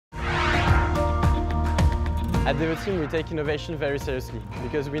At the team, we take innovation very seriously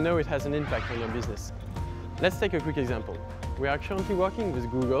because we know it has an impact on your business. Let's take a quick example. We are currently working with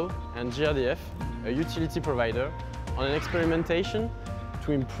Google and GRDF, a utility provider, on an experimentation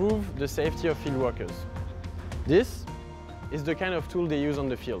to improve the safety of field workers. This is the kind of tool they use on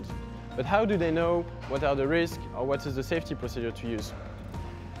the field. But how do they know what are the risks or what is the safety procedure to use?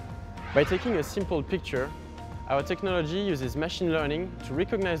 By taking a simple picture, our technology uses machine learning to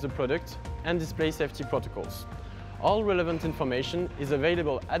recognize the product and display safety protocols. All relevant information is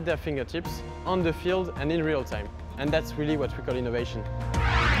available at their fingertips, on the field and in real time. And that's really what we call innovation.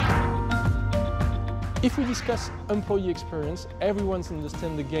 If we discuss employee experience, everyone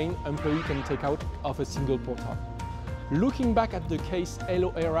understands the gain employee can take out of a single portal. Looking back at the case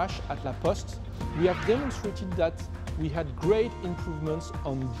Hello RH at La Poste, we have demonstrated that we had great improvements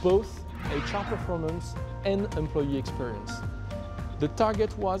on both HR performance and employee experience. The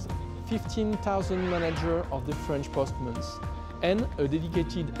target was 15,000 managers of the French postmen and a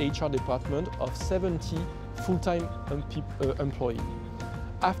dedicated HR department of 70 full-time employees.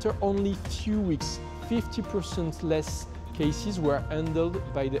 After only few weeks, 50% less cases were handled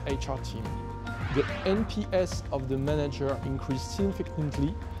by the HR team. The NPS of the manager increased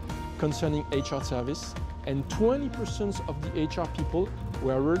significantly concerning HR service, and 20% of the HR people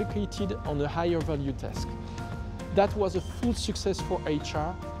were relocated on a higher value task. That was a full success for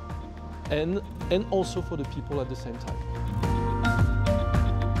HR and also for the people at the same time.